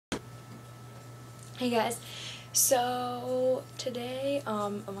Hey guys, so today,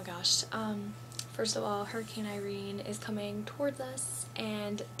 oh my gosh, first of all, Hurricane Irene is coming towards us,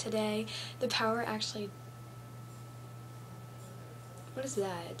 and today the power actually, what is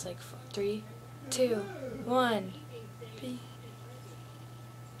that? It's like 3, 2, 1,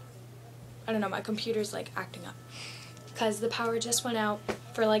 I don't know, my computer's like acting up, because the power just went out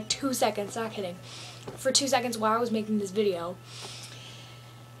for like 2 seconds, not kidding, for 2 seconds while I was making this video.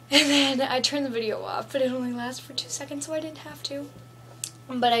 And then I turned the video off, but it only lasted for 2 seconds, so I didn't have to.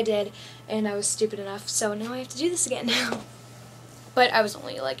 But I did, and I was stupid enough, so now I have to do this again now. But I was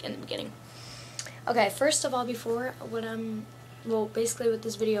only, like, in the beginning. Okay, first of all, before basically what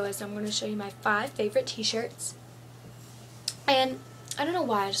this video is, I'm going to show you my 5 favorite t-shirts. And I don't know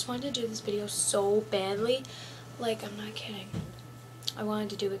why, I just wanted to do this video so badly. Like, I'm not kidding. I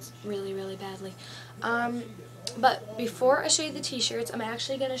wanted to do it really, really badly. But before I show you the t-shirts, I'm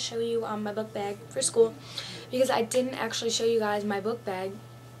actually going to show you my book bag for school, because I didn't actually show you guys my book bag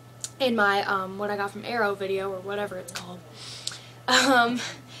in my what I got from Arrow video, or whatever it's called.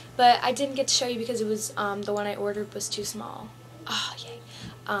 But I didn't get to show you because it was the one I ordered was too small. Oh, yay.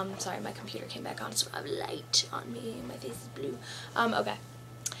 Sorry, my computer came back on, so I have light on me. My face is blue. Okay.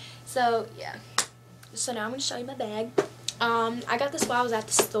 So, yeah. So now I'm going to show you my bag. I got this while I was at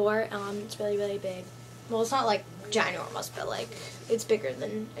the store. It's really, really big. Well, it's not like ginormous, but like it's bigger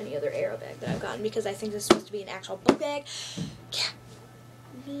than any other Arrow bag that I've gotten, because I think this is supposed to be an actual book bag.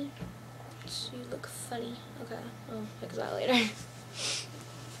 Yeah. So you look funny. Okay. I'll fix that later.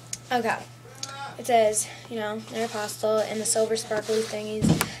 Okay. It says, you know, Aeropostale and the silver sparkly thingies.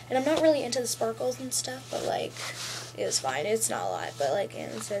 And I'm not really into the sparkles and stuff, but like it's fine. It's not a lot, but like,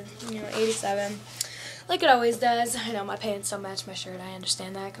 and it says, you know, 87. Like it always does. I know my pants don't match my shirt. I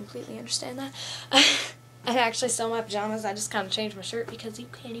understand that. I completely understand that. I actually still my pajamas. I just kind of changed my shirt because you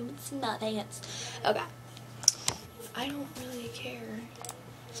can't even see my pants. Okay. I don't really care.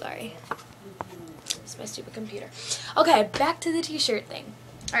 Sorry. It's my stupid computer. Okay, back to the t-shirt thing.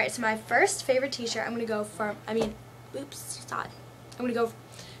 Alright, so my first favorite t-shirt, I'm going to go from, oops, stop. I'm going to go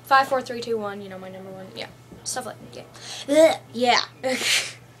 5, 4, 3, 2, 1, you know, my number 1. Yeah. Stuff like that. Yeah.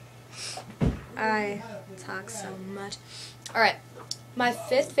 I talk so much. Alright, my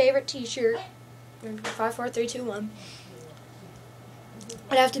 5th favorite t-shirt, 5, 4, 3, 2, 1,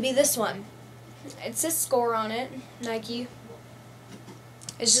 would have to be this one. It says Score on it, Nike.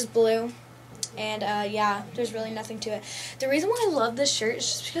 It's just blue. And, yeah, there's really nothing to it. The reason why I love this shirt is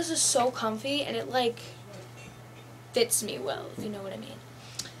just because it's so comfy, and it, like, fits me well, if you know what I mean.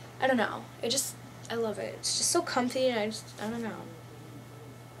 I don't know. I love it. It's just so comfy, and I don't know.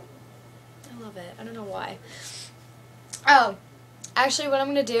 I love it. I don't know why. Oh, actually what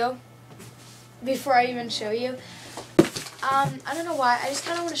I'm going to do, before I even show you, I don't know why, I just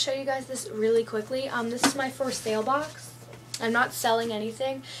kind of want to show you guys this really quickly. This is my for sale box. I'm not selling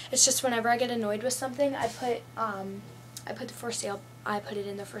anything. It's just whenever I get annoyed with something, I put it in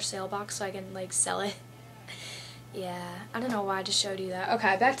the for sale box so I can, like, sell it. Yeah, I don't know why I just showed you that.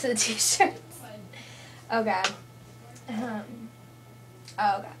 Okay, back to the t-shirts. Okay. Oh,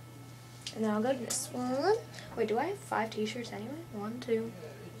 okay. And then I'll go to this one. Wait, do I have 5 t-shirts anyway? 1, 2,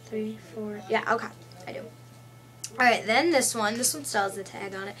 3, 4. Yeah, okay. I do. Alright, then this one. This one still has the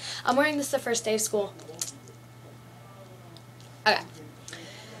tag on it. I'm wearing this the first day of school. Okay.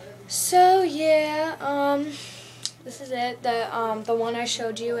 So, yeah, this is it. The one I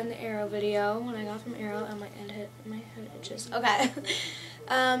showed you in the Arrow video, when I got from Arrow, and my head itches. Okay.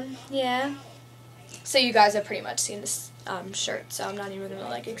 Yeah. So you guys have pretty much seen this shirt, so I'm not even gonna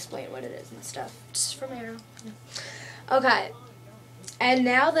like explain what it is and stuff. Just from Arrow. Yeah. Okay. And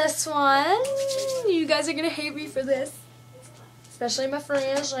now this one. You guys are gonna hate me for this, especially my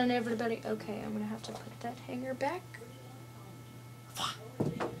friends and everybody. Okay, I'm gonna have to put that hanger back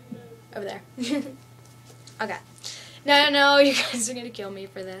over there. Okay. No, you guys are gonna kill me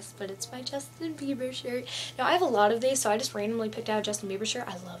for this, but it's my Justin Bieber shirt. Now I have a lot of these, so I just randomly picked out a Justin Bieber shirt.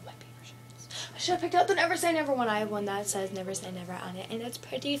 I love my Bieber shirts. I should have picked out the Never Say Never one. I have one that says Never Say Never on it, and it's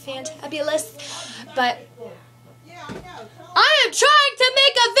pretty fantabulous. But I am trying to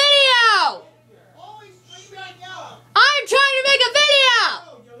make a video! I'm trying to make a video!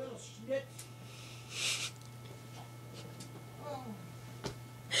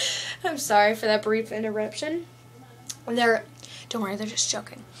 I'm sorry for that brief interruption. Don't worry, they're just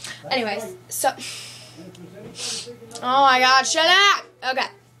joking. Anyways, so, oh my god, shut up! Okay,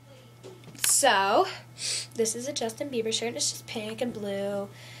 so, this is a Justin Bieber shirt. It's just pink and blue,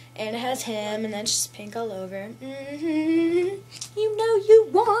 and it has him, and then it's just pink all over. You know you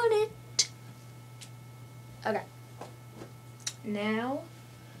want it. Okay, now,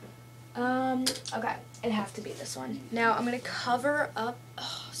 Okay, it'd have to be this one. Now, I'm gonna cover up,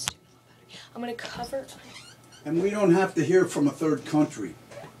 oh, stupid battery. I'm gonna cover, And we don't have to hear from a third country.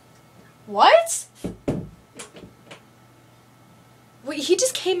 what? Wait, he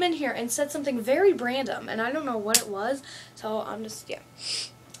just came in here and said something very random, and I don't know what it was, so I'm just, yeah.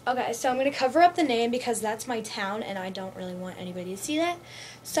 Okay, so I'm going to cover up the name because that's my town, and I don't really want anybody to see that.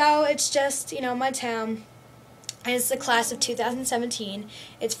 So it's just, you know, my town. It's the class of 2017.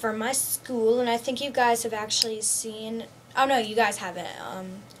 It's from my school, and I think you guys have actually seen, oh no, you guys haven't,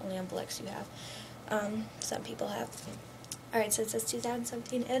 only on Blix you have. Some people have. Alright, so it says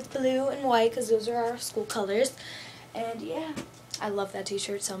 2017, and it's blue and white because those are our school colors. And yeah, I love that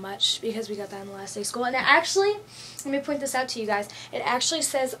t-shirt so much because we got that on the last day of school. And it actually, let me point this out to you guys, it actually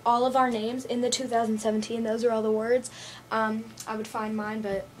says all of our names in the 2017. Those are all the words. I would find mine,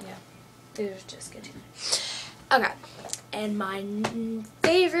 but yeah, it was just good to know. Okay, and my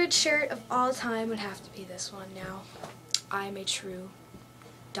favorite shirt of all time would have to be this one now. I'm a true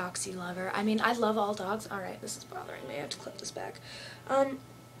Doxy lover. I mean, I love all dogs. Alright, this is bothering me. I have to clip this back. Alright,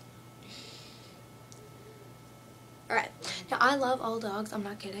 now I love all dogs. I'm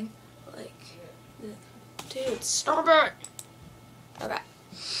not kidding. Like, dude, stop it! Okay.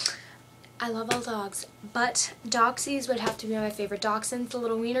 I love all dogs, but Doxies would have to be my favorite. Dachshunds, the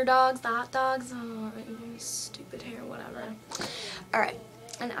little wiener dogs, the hot dogs. Oh, stupid hair, whatever. Alright,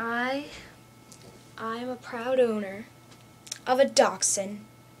 and I'm a proud owner of a dachshund.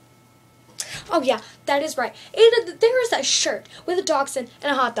 Oh yeah, that is right. There is a shirt with a dachshund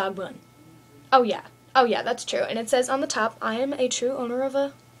and a hot dog bun. Oh yeah, that's true. And it says on the top, I am a true owner of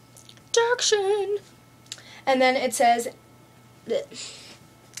a dachshund. And then it says,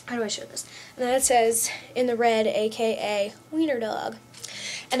 how do I show this? And then it says in the red, AKA wiener dog.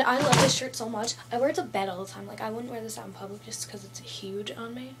 And I love this shirt so much. I wear it to bed all the time. Like, I wouldn't wear this out in public just because it's huge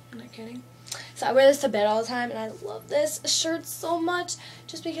on me. I'm not kidding. So I wear this to bed all the time, and I love this shirt so much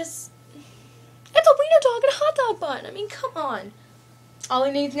just because it's a wiener dog and a hot dog bun. I mean, come on. All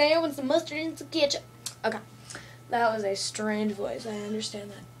he needs now is some mustard and some ketchup. Okay. That was a strange voice. I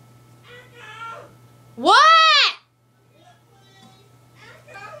understand that. What?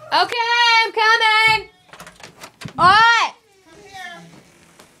 Okay, I'm coming. What? Come here.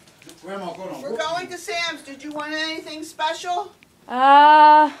 Grandma, go on. We're going to Sam's. Did you want anything special?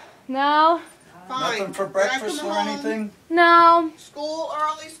 No. Fine. Nothing for breakfast or anything? No. School,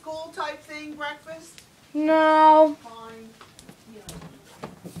 early school type thing, breakfast? No. Fine.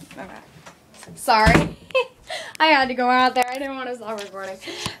 Okay. Sorry. I had to go out there. I didn't want to stop recording.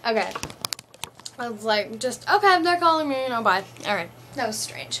 Okay. I was like, just, okay, they're calling me. No, bye. Alright. That was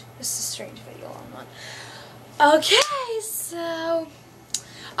strange. This is a strange video on one. Okay, so.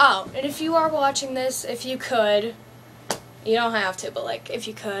 Oh, and if you are watching this, if you could, you don't have to, but like, if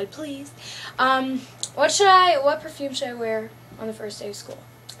you could, please. What perfume should I wear on the first day of school?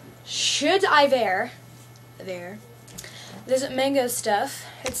 Should I wear this mango stuff?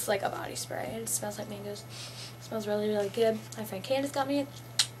 It's like a body spray, and it smells like mangoes. It smells really, really good. My friend Candace got me it.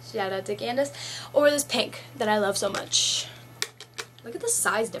 Shout out to Candace. Or this pink that I love so much. Look at the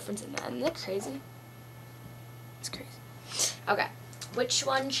size difference in that. Isn't that crazy? It's crazy. Okay. Which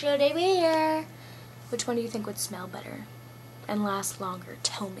one should I wear? Which one do you think would smell better and last longer?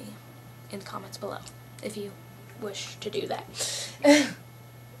 Tell me in the comments below if you wish to do that.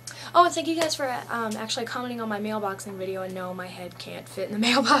 Oh, and thank you guys for actually commenting on my mailboxing video. And no, my head can't fit in the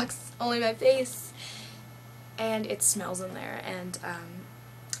mailbox, only my face. And it smells in there, and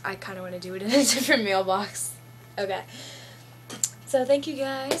I kind of want to do it in a different mailbox. Okay. So thank you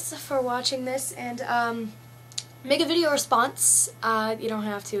guys for watching this, and make a video response. You don't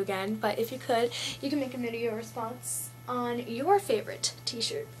have to again, but if you could, you can make a video response on your favorite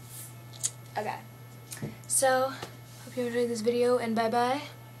t-shirt. Okay. So, hope you enjoyed this video, and bye-bye.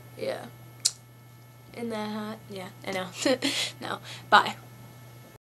 Yeah. In that hot? Yeah, I know. No. Bye.